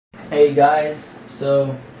Hey guys,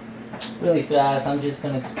 so really fast, I'm just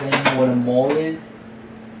going to explain what a mole is.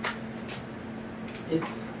 It's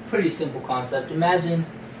a pretty simple concept. Imagine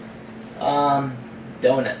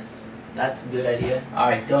donuts. That's a good idea.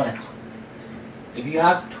 Alright, donuts. If you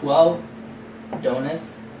have 12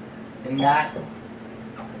 donuts, then that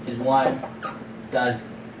is 1 dozen.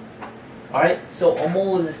 Alright, so a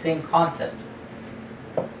mole is the same concept.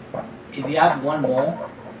 If you have 1 mole,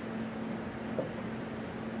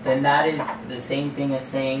 then that is the same thing as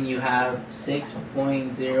saying you have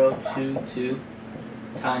 6.022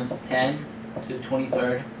 times 10 to the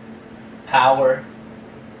 23rd power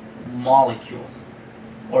molecules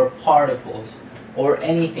or particles or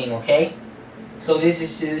anything, okay? So this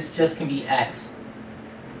just can be X,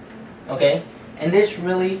 okay? And this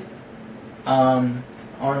really, on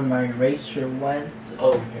my eraser went,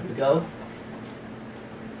 oh, here we go.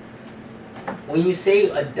 When you say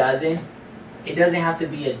a dozen, it doesn't have to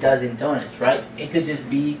be a dozen donuts, right? It could just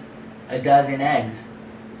be a dozen eggs,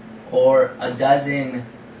 or a dozen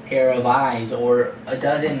pair of eyes, or a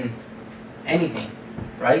dozen anything,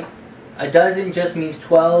 right? A dozen just means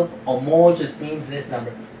 12, a mole just means this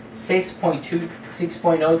number,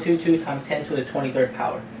 6.022 times 10 to the 23rd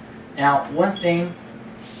power. Now, one thing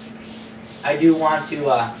I do want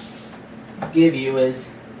to give you is,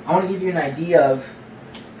 I want to give you an idea of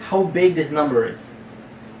how big this number is.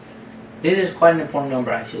 This is quite an important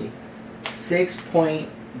number actually.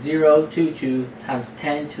 6.022 times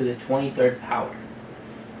 10 to the 23rd power.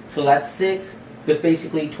 So that's 6 with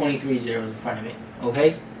basically 23 zeros in front of it.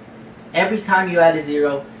 Okay? Every time you add a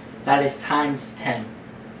 0, that is times 10.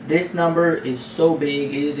 This number is so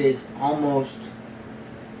big, it is almost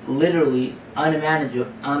literally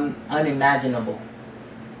unimaginable.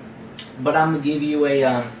 But I'm going to give you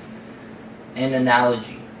an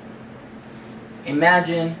analogy.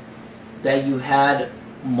 Imagine that you had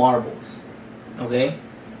marbles, okay?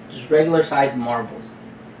 Just regular sized marbles.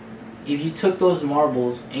 If you took those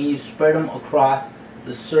marbles and you spread them across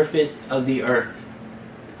the surface of the earth,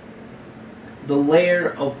 the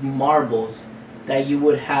layer of marbles that you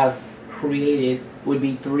would have created would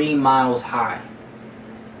be 3 miles high.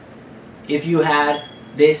 If you had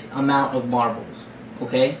this amount of marbles,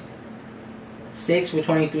 okay? 6 with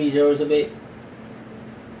 23 zeros of it,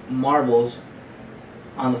 marbles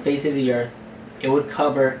on the face of the earth, it would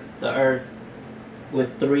cover the earth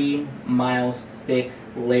with 3 miles thick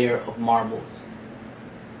layer of marbles.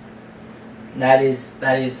 That is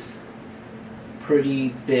pretty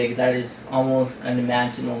big. That is almost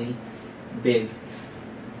unimaginably big.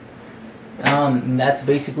 That's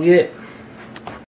basically it.